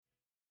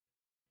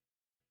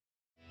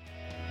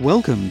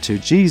Welcome to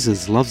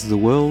Jesus Loves the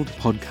World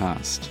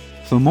podcast.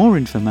 For more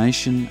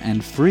information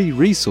and free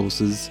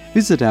resources,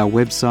 visit our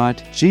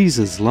website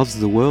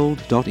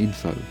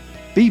jesuslovestheworld.info.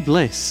 Be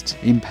blessed,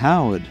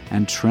 empowered,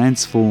 and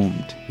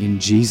transformed in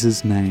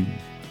Jesus' name.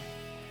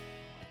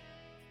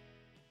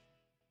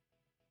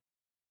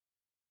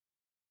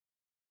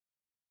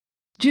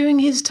 During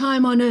his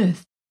time on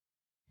earth,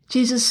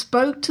 Jesus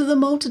spoke to the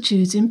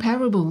multitudes in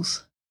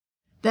parables.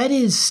 That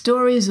is,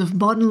 stories of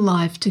modern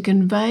life to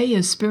convey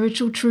a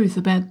spiritual truth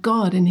about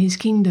God and his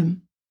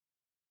kingdom.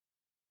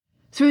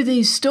 Through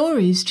these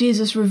stories,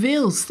 Jesus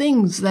reveals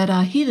things that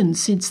are hidden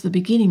since the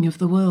beginning of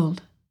the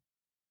world.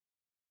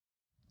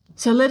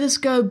 So let us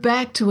go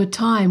back to a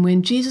time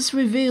when Jesus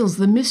reveals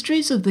the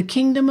mysteries of the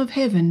kingdom of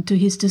heaven to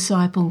his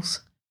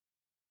disciples.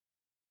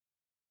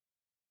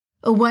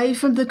 Away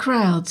from the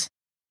crowds,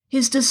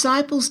 his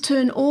disciples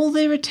turn all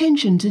their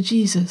attention to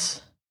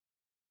Jesus.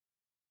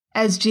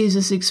 As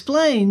Jesus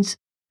explains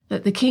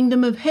that the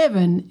kingdom of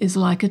heaven is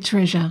like a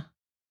treasure.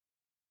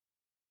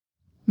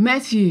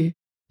 Matthew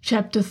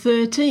chapter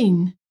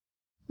 13,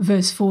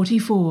 verse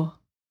 44.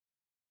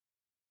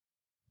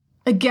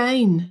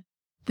 Again,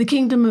 the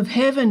kingdom of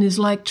heaven is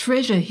like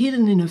treasure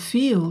hidden in a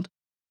field,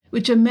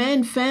 which a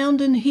man found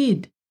and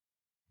hid,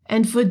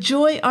 and for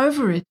joy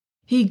over it,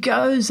 he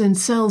goes and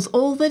sells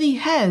all that he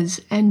has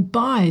and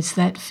buys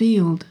that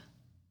field.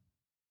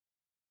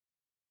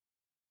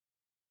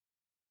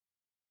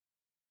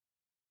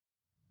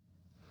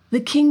 The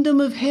kingdom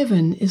of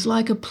heaven is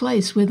like a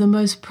place where the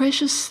most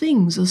precious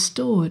things are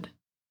stored.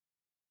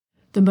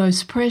 The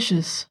most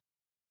precious,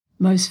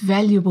 most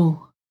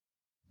valuable,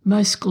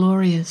 most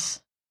glorious.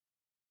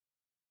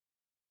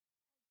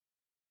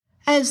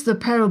 As the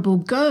parable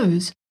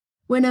goes,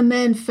 when a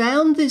man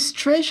found this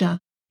treasure,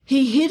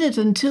 he hid it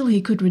until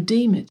he could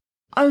redeem it,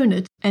 own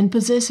it, and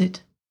possess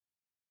it.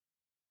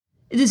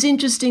 It is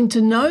interesting to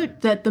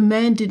note that the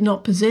man did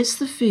not possess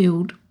the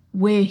field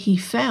where he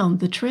found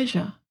the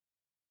treasure.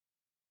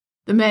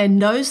 The man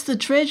knows the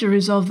treasure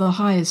is of the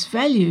highest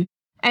value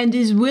and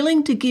is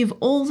willing to give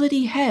all that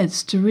he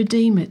has to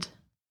redeem it.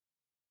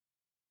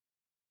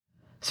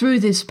 Through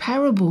this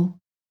parable,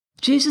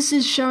 Jesus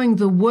is showing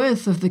the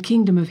worth of the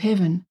kingdom of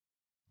heaven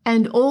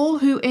and all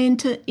who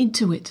enter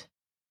into it.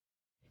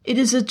 It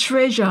is a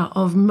treasure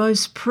of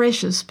most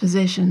precious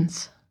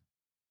possessions.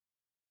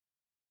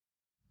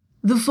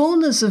 The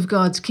fullness of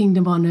God's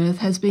kingdom on earth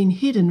has been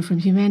hidden from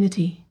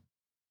humanity.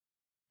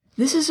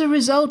 This is a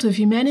result of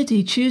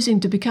humanity choosing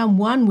to become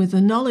one with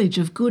the knowledge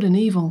of good and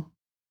evil.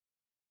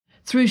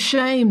 Through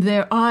shame,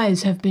 their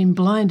eyes have been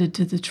blinded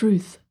to the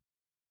truth.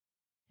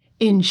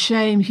 In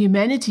shame,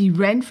 humanity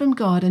ran from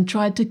God and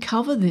tried to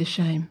cover their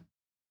shame.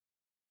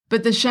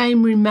 But the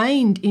shame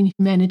remained in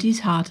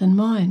humanity's heart and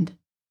mind.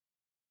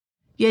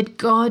 Yet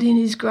God, in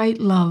his great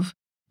love,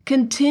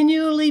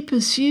 continually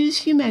pursues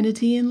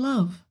humanity in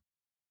love.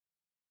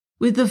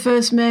 With the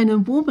first man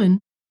and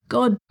woman,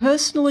 God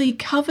personally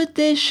covered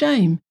their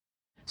shame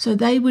so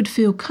they would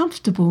feel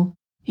comfortable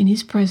in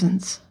his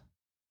presence.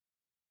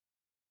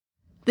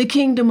 The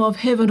kingdom of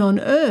heaven on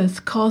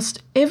earth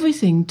cost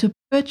everything to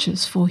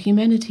purchase for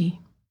humanity.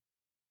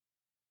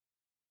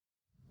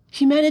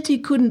 Humanity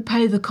couldn't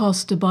pay the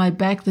cost to buy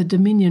back the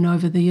dominion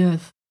over the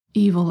earth,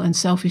 evil and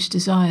selfish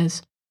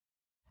desires,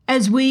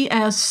 as we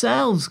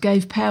ourselves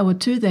gave power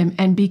to them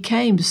and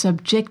became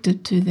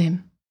subjected to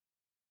them.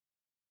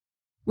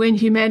 When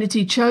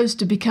humanity chose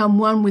to become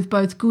one with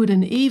both good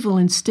and evil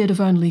instead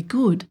of only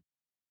good,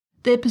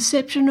 their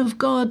perception of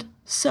God,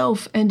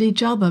 self, and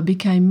each other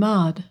became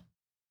marred.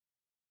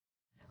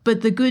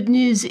 But the good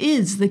news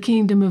is the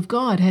kingdom of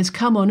God has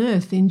come on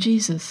earth in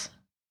Jesus.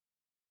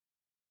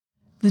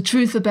 The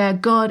truth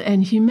about God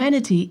and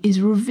humanity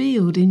is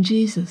revealed in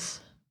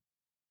Jesus.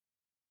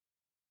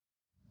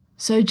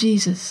 So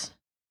Jesus,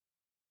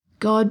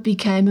 God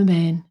became a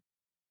man,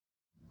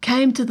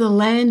 came to the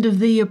land of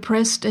the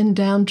oppressed and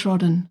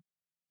downtrodden,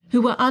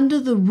 who were under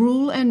the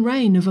rule and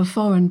reign of a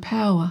foreign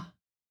power,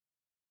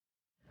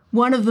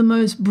 one of the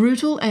most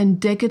brutal and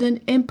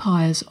decadent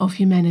empires of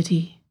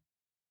humanity.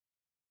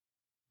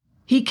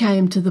 He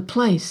came to the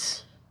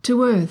place,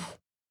 to earth,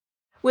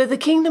 where the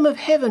kingdom of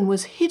heaven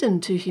was hidden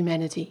to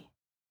humanity.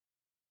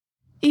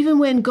 Even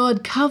when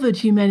God covered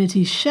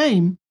humanity's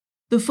shame,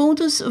 the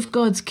fullness of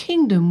God's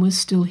kingdom was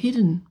still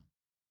hidden.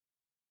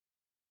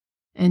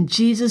 And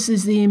Jesus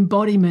is the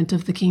embodiment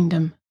of the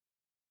kingdom.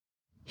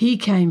 He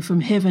came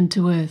from heaven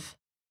to earth,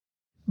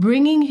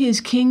 bringing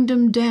his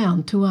kingdom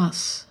down to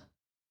us.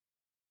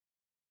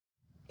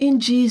 In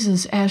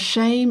Jesus, our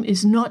shame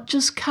is not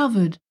just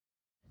covered,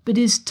 but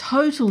is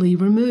totally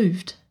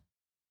removed.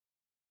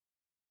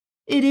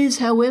 It is,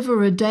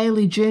 however, a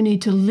daily journey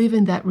to live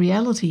in that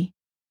reality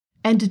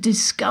and to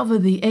discover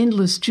the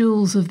endless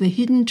jewels of the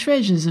hidden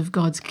treasures of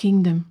God's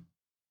kingdom.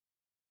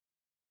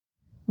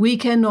 We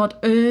cannot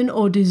earn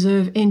or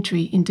deserve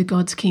entry into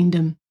God's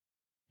kingdom.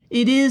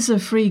 It is a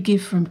free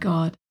gift from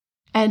God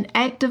and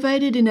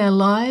activated in our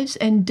lives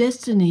and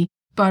destiny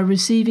by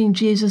receiving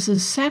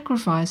Jesus'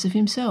 sacrifice of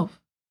himself.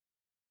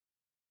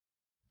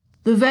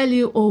 The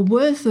value or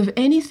worth of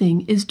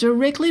anything is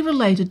directly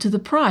related to the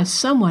price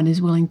someone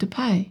is willing to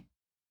pay.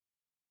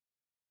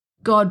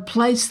 God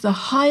placed the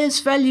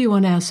highest value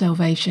on our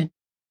salvation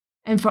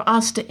and for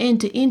us to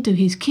enter into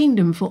His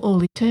kingdom for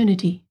all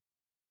eternity.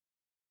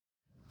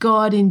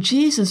 God in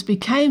Jesus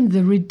became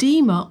the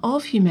Redeemer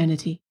of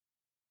humanity.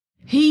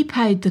 He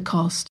paid the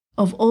cost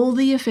of all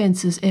the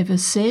offences ever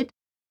said,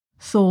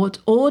 thought,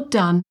 or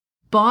done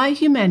by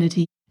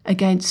humanity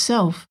against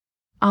self,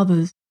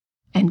 others,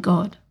 and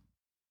God.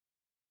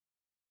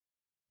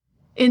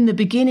 In the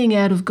beginning,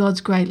 out of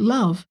God's great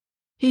love,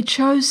 He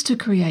chose to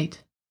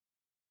create.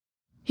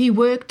 He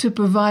worked to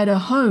provide a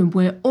home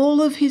where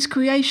all of His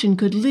creation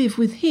could live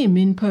with Him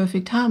in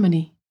perfect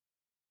harmony.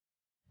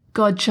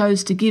 God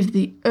chose to give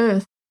the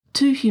earth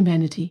to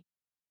humanity,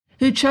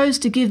 who chose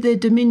to give their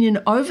dominion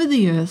over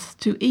the earth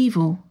to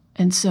evil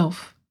and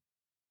self.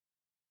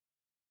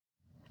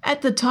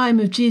 At the time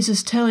of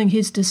Jesus telling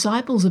His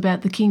disciples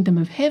about the kingdom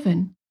of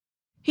heaven,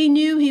 He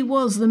knew He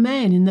was the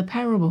man in the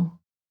parable,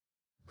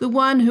 the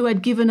one who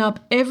had given up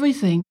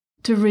everything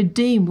to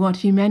redeem what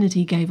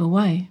humanity gave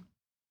away.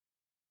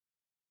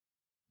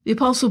 The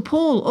Apostle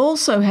Paul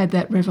also had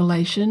that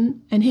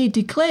revelation, and he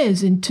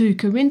declares in 2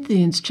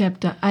 Corinthians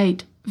chapter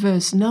 8,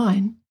 verse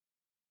 9,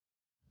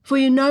 "For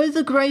you know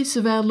the grace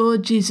of our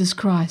Lord Jesus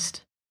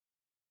Christ,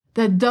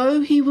 that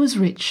though He was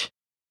rich,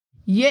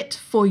 yet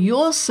for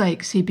your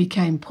sakes He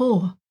became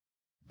poor,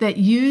 that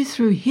you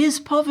through His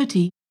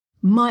poverty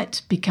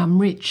might become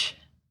rich."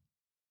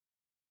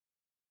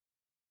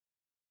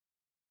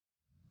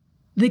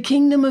 The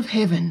kingdom of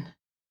heaven,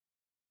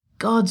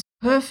 God's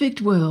perfect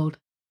world,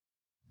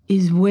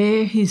 is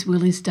where His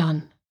will is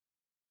done,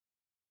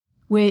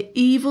 where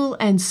evil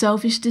and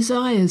selfish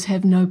desires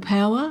have no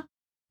power,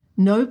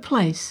 no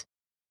place,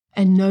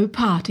 and no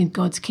part in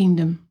God's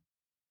kingdom.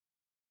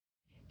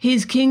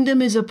 His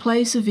kingdom is a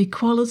place of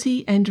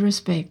equality and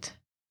respect,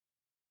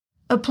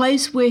 a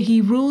place where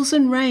He rules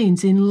and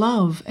reigns in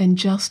love and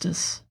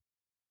justice.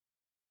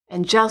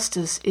 And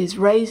justice is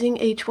raising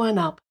each one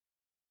up,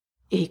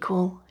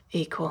 equal.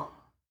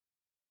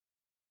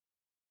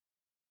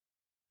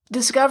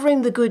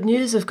 Discovering the good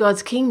news of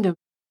God's kingdom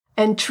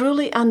and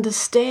truly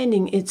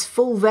understanding its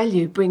full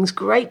value brings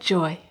great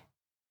joy.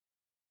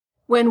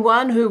 When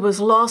one who was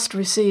lost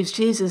receives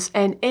Jesus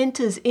and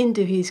enters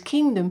into His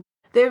kingdom,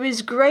 there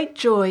is great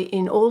joy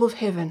in all of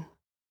heaven.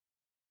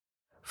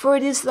 For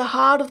it is the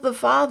heart of the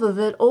Father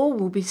that all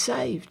will be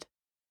saved.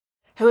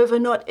 However,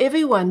 not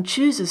everyone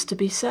chooses to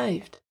be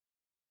saved.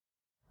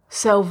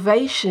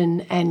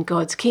 Salvation and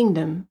God's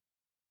kingdom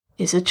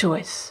is a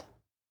choice.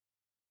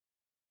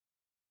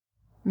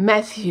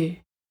 Matthew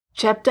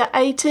chapter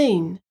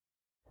 18,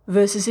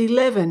 verses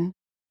 11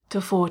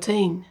 to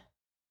 14.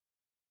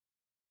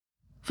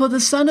 For the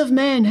Son of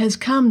Man has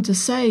come to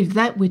save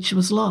that which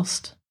was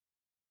lost.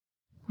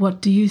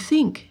 What do you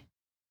think?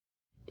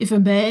 If a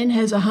man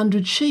has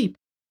 100 sheep,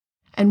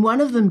 and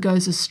one of them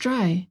goes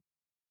astray,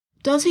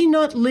 does he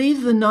not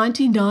leave the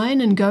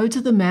 99 and go to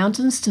the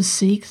mountains to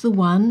seek the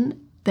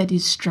one that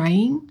is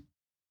straying?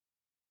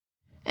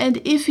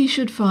 And if he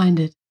should find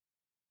it,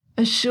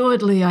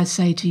 assuredly I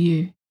say to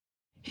you,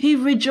 he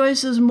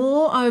rejoices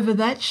more over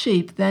that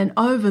sheep than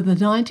over the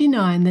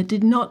 99 that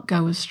did not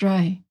go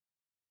astray.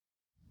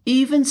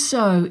 Even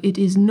so, it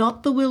is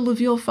not the will of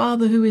your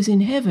Father who is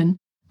in heaven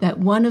that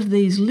one of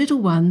these little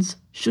ones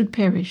should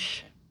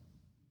perish.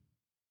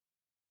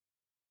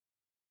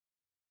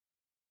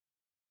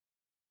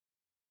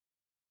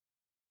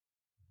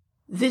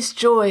 This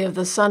joy of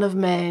the Son of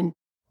Man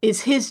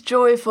is His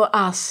joy for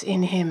us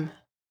in Him.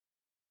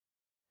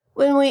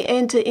 When we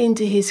enter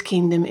into His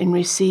kingdom in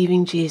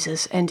receiving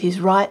Jesus and His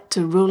right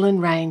to rule and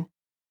reign,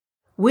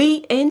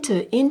 we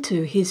enter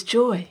into His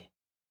joy.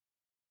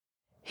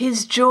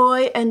 His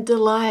joy and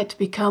delight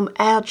become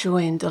our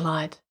joy and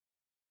delight.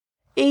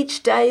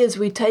 Each day as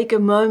we take a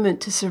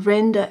moment to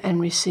surrender and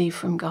receive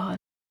from God,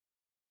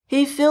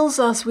 He fills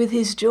us with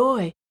His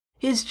joy.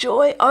 His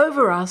joy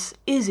over us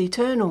is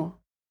eternal,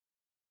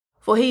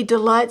 for He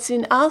delights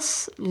in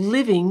us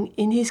living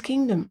in His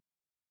kingdom.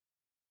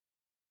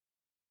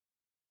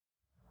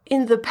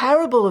 In the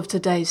parable of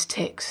today's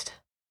text,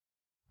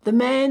 the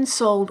man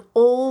sold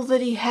all that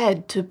he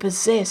had to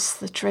possess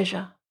the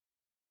treasure.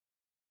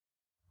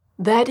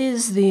 That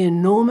is the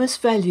enormous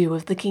value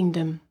of the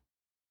kingdom.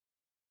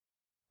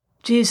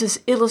 Jesus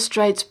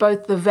illustrates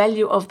both the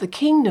value of the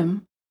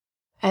kingdom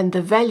and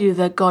the value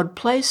that God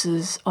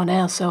places on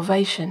our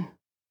salvation.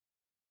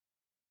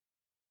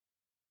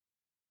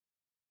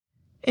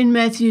 In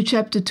Matthew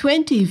chapter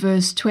 20,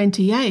 verse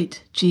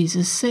 28,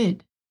 Jesus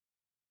said,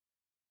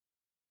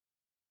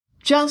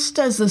 "Just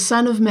as the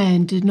Son of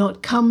Man did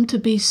not come to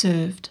be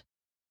served,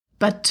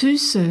 but to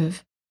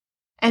serve,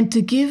 and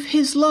to give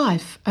His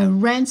life a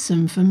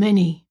ransom for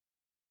many."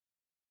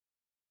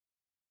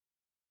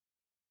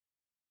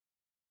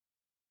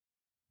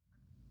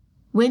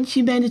 When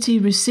humanity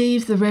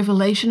received the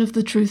revelation of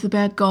the truth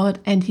about God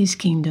and His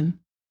kingdom,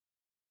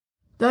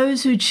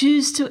 those who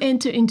choose to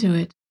enter into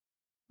it,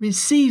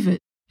 receive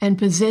it, and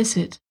possess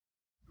it,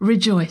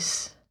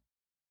 rejoice.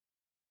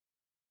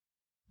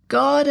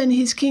 God and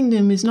his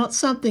kingdom is not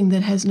something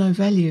that has no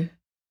value.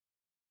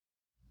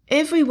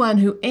 Everyone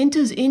who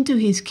enters into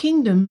his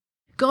kingdom,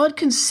 God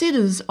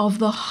considers of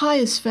the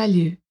highest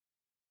value.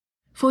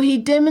 For he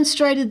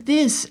demonstrated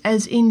this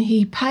as in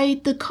he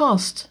paid the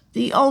cost,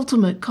 the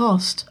ultimate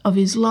cost of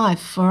his life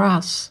for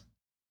us.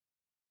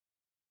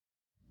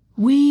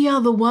 We are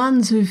the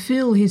ones who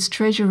fill his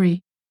treasury,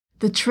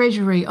 the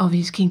treasury of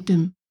his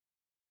kingdom,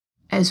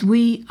 as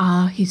we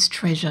are his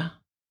treasure,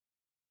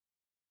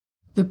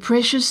 the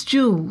precious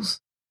jewels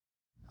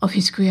of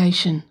his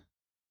creation.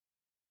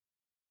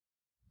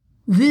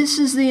 This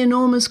is the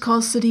enormous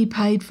cost that he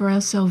paid for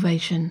our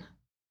salvation.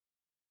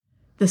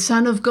 The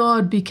Son of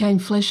God became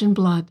flesh and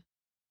blood,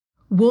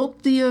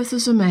 walked the earth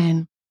as a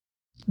man,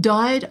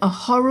 died a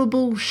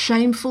horrible,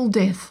 shameful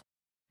death,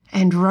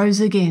 and rose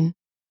again,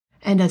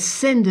 and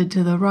ascended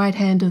to the right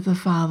hand of the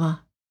Father.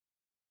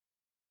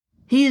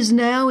 He is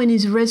now in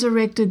his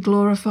resurrected,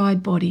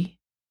 glorified body.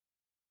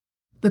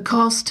 The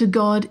cost to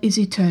God is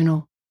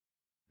eternal.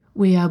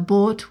 We are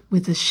bought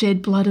with the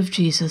shed blood of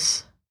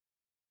Jesus.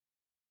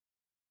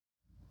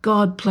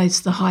 God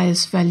placed the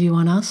highest value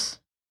on us.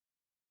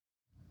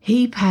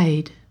 He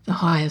paid the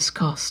highest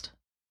cost.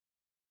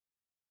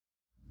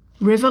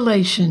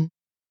 Revelation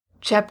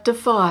chapter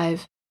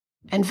 5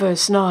 and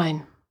verse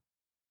 9.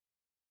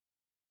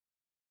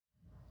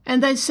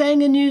 And they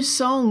sang a new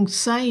song,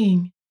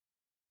 saying,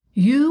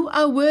 You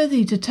are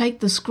worthy to take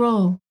the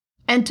scroll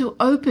and to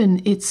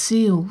open its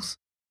seals,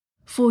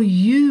 for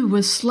you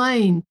were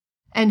slain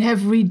and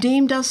have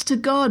redeemed us to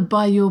God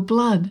by your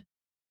blood,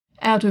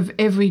 out of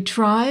every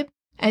tribe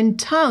and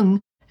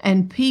tongue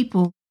and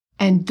people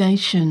and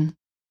nation.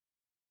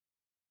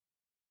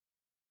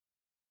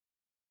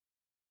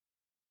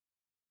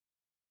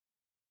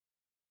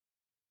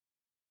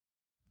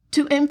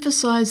 To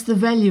emphasize the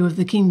value of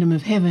the kingdom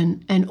of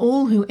heaven and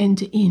all who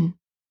enter in,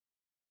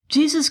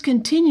 Jesus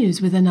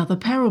continues with another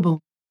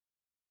parable.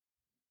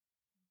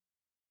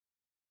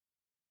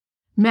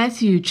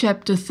 Matthew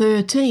chapter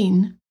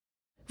 13,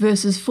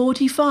 verses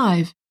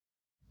 45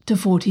 to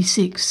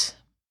 46.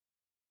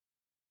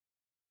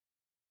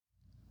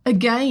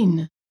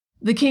 Again,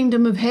 the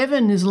kingdom of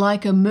heaven is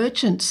like a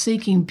merchant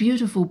seeking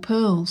beautiful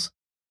pearls,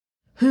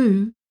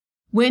 who,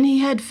 when he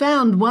had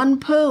found one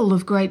pearl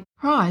of great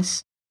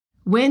price,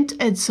 went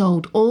and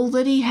sold all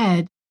that he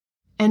had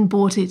and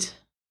bought it.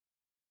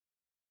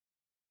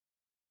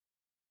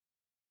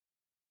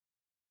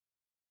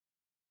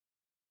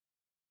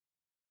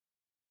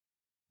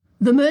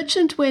 The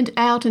merchant went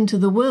out into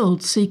the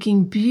world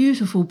seeking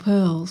beautiful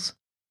pearls.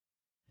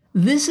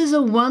 This is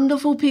a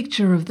wonderful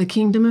picture of the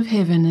kingdom of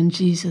heaven and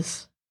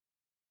Jesus.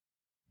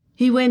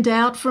 He went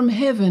out from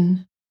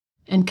heaven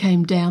and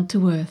came down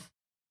to earth.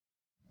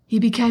 He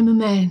became a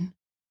man,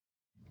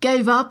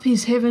 gave up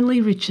his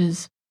heavenly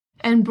riches,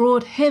 and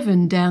brought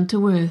heaven down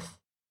to earth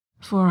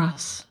for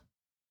us.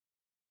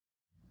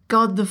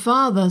 God the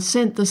Father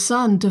sent the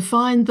Son to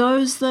find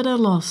those that are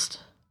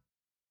lost.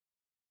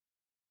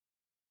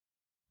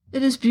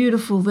 It is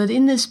beautiful that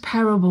in this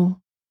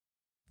parable,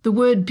 the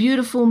word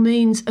beautiful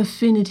means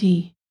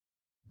affinity,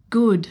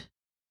 good,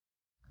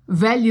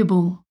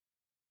 valuable,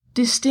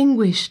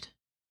 distinguished,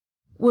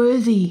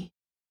 worthy,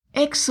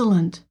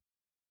 excellent,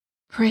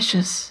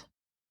 precious,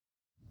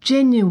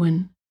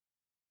 genuine,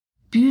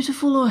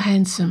 beautiful or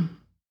handsome.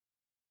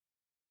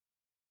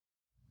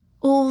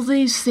 All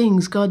these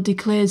things God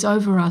declares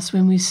over us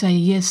when we say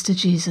yes to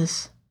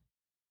Jesus.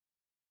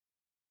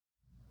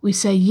 We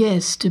say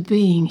yes to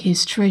being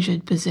his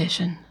treasured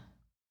possession.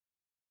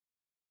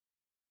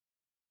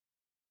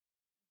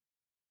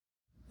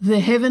 The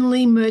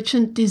heavenly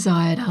merchant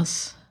desired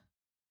us.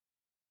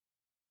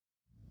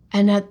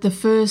 And at the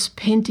first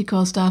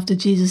Pentecost after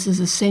Jesus'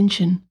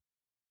 ascension,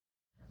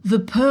 the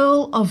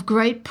pearl of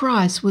great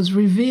price was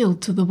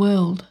revealed to the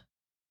world.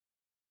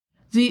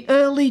 The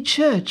early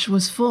church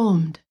was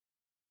formed.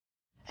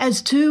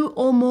 As two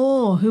or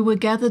more who were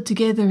gathered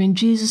together in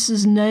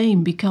Jesus'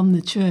 name become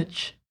the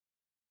church.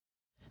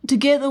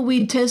 Together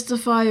we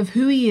testify of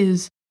who he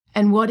is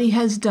and what he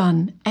has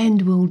done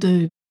and will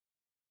do.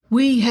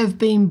 We have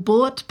been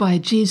bought by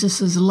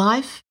Jesus'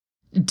 life,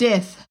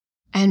 death,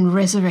 and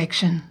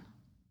resurrection.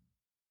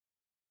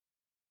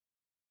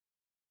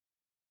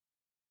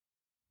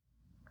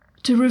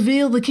 To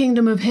reveal the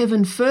kingdom of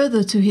heaven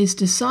further to his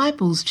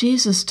disciples,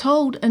 Jesus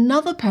told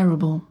another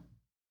parable.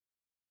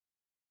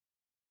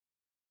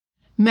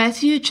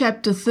 Matthew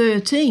chapter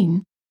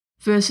 13,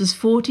 verses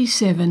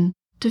 47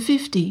 to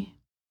 50.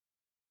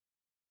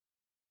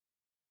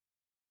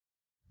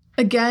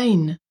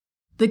 Again,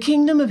 the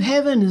kingdom of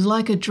heaven is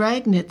like a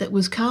dragnet that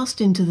was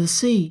cast into the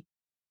sea,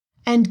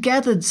 and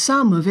gathered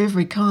some of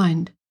every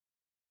kind,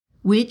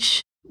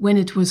 which, when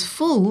it was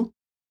full,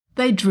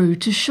 they drew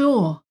to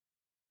shore.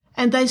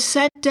 And they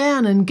sat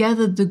down and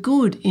gathered the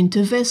good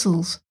into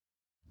vessels,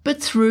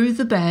 but threw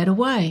the bad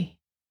away.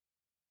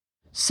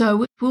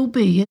 So it will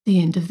be at the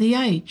end of the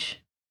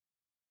age.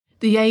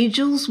 The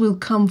angels will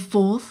come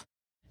forth,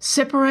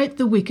 separate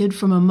the wicked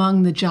from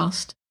among the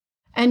just,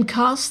 and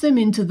cast them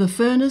into the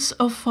furnace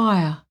of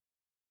fire.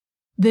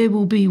 There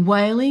will be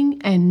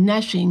wailing and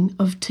gnashing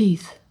of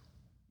teeth.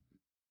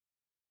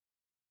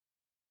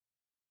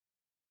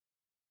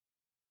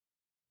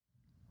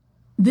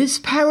 This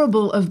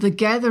parable of the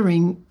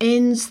gathering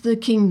ends the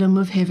Kingdom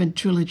of Heaven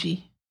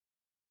trilogy.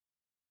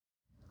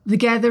 The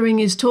gathering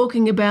is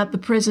talking about the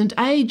present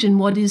age and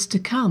what is to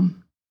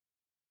come.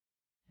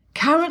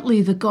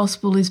 Currently, the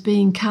gospel is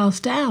being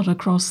cast out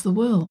across the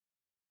world.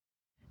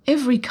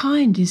 Every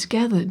kind is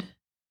gathered.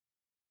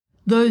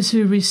 Those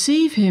who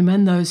receive him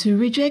and those who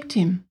reject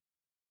him.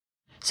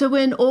 So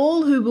when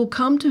all who will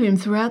come to him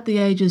throughout the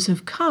ages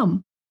have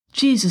come,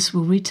 Jesus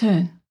will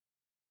return.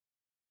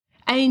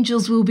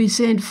 Angels will be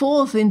sent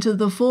forth into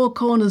the four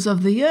corners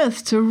of the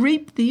earth to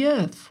reap the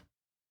earth.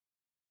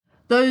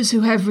 Those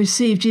who have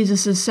received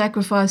Jesus'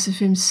 sacrifice of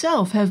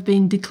himself have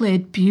been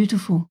declared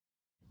beautiful,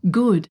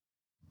 good,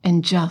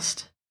 and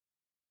just.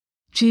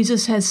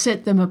 Jesus has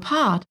set them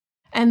apart,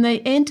 and they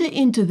enter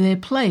into their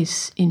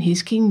place in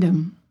his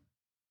kingdom.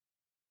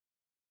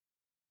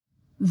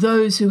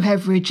 Those who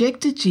have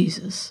rejected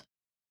Jesus,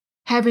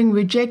 having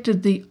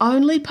rejected the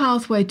only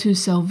pathway to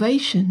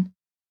salvation,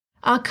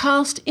 are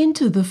cast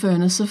into the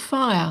furnace of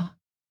fire,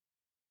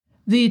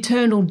 the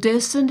eternal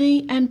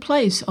destiny and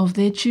place of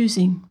their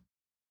choosing.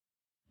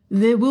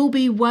 There will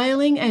be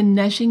wailing and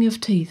gnashing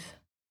of teeth,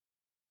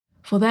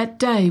 for that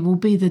day will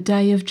be the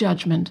day of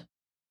judgment,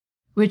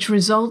 which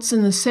results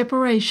in the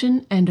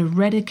separation and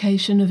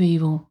eradication of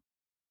evil.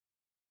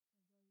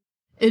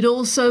 It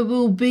also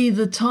will be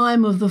the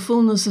time of the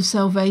fullness of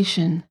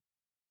salvation,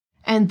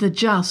 and the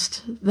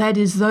just, that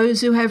is,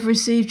 those who have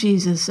received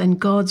Jesus and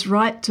God's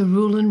right to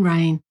rule and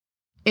reign,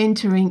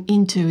 entering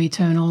into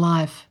eternal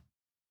life.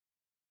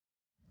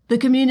 The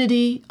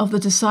community of the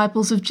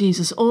disciples of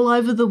Jesus all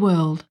over the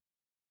world,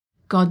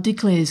 God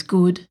declares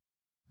good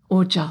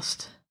or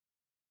just.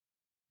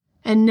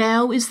 And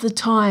now is the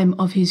time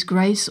of his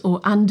grace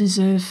or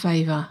undeserved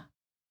favour,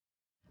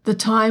 the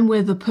time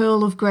where the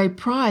pearl of great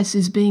price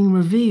is being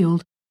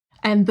revealed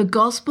and the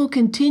gospel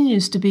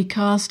continues to be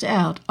cast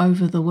out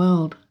over the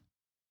world.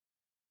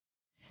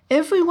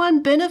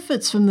 Everyone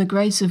benefits from the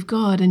grace of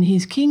God, and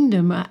his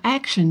kingdom are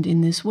actioned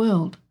in this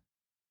world.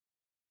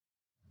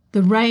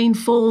 The rain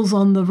falls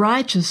on the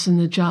righteous and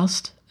the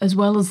just, as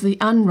well as the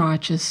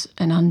unrighteous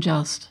and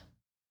unjust.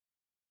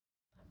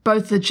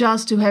 Both the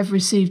just who have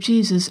received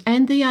Jesus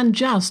and the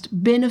unjust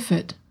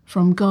benefit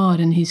from God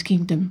and his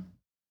kingdom.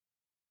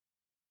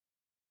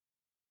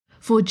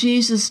 For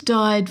Jesus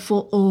died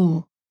for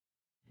all,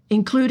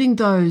 including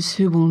those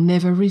who will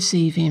never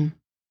receive him.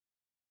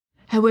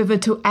 However,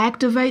 to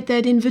activate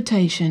that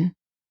invitation,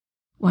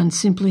 one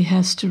simply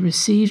has to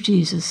receive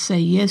Jesus, say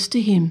yes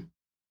to him,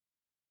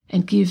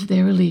 and give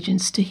their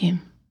allegiance to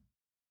him.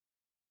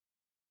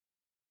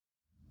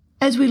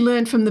 As we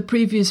learned from the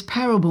previous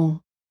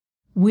parable,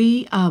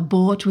 we are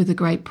bought with a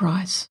great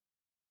price,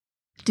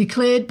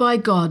 declared by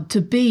God to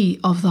be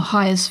of the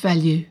highest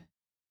value.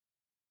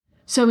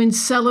 So in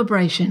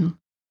celebration,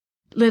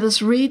 let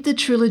us read the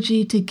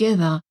trilogy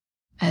together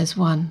as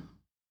one.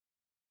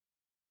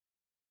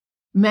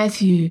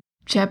 Matthew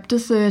chapter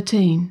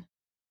 13,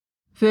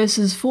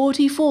 verses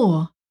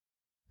 44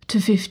 to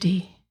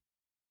 50.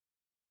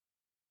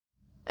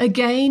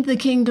 Again, the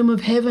kingdom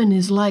of heaven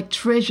is like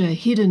treasure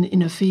hidden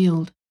in a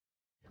field,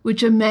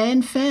 which a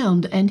man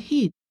found and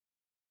hid.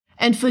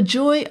 And for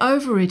joy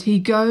over it he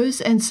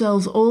goes and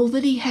sells all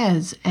that he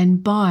has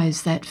and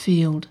buys that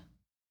field.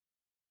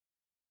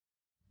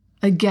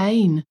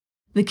 Again,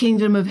 the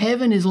kingdom of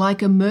heaven is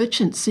like a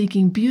merchant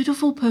seeking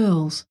beautiful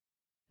pearls,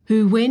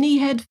 who, when he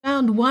had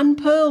found one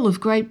pearl of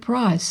great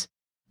price,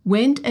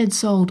 went and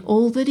sold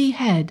all that he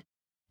had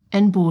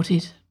and bought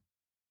it.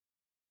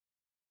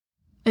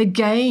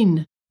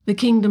 Again, the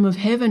kingdom of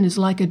heaven is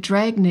like a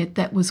dragnet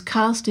that was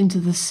cast into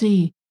the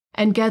sea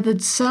and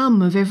gathered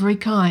some of every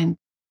kind,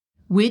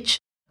 which,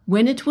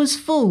 when it was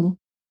full,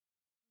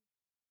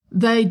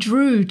 they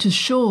drew to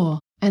shore,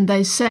 and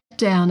they sat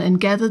down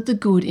and gathered the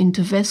good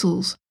into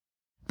vessels,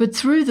 but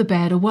threw the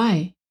bad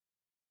away.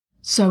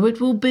 So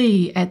it will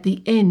be at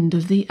the end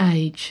of the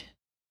age.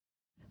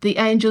 The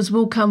angels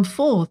will come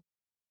forth,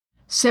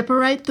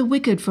 separate the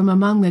wicked from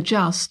among the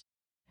just,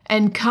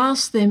 and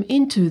cast them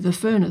into the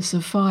furnace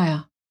of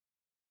fire.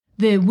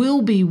 There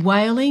will be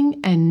wailing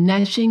and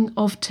gnashing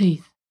of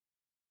teeth.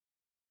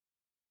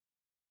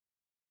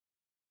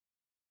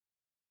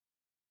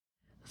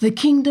 The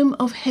kingdom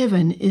of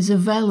heaven is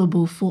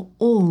available for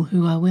all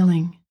who are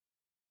willing.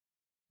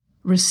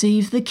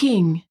 Receive the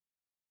King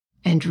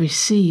and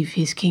receive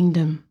his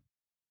kingdom.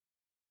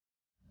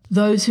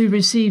 Those who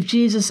receive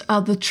Jesus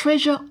are the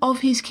treasure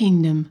of his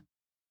kingdom,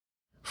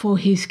 for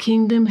his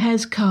kingdom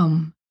has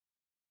come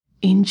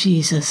in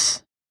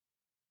Jesus.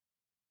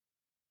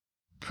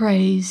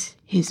 Praise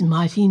his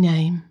mighty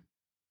name.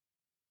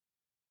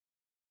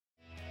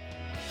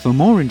 For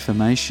more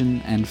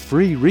information and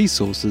free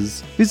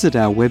resources, visit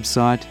our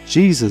website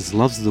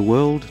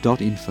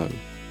jesuslovestheworld.info.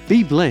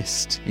 Be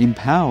blessed,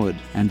 empowered,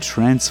 and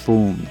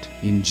transformed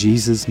in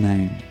Jesus'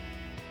 name.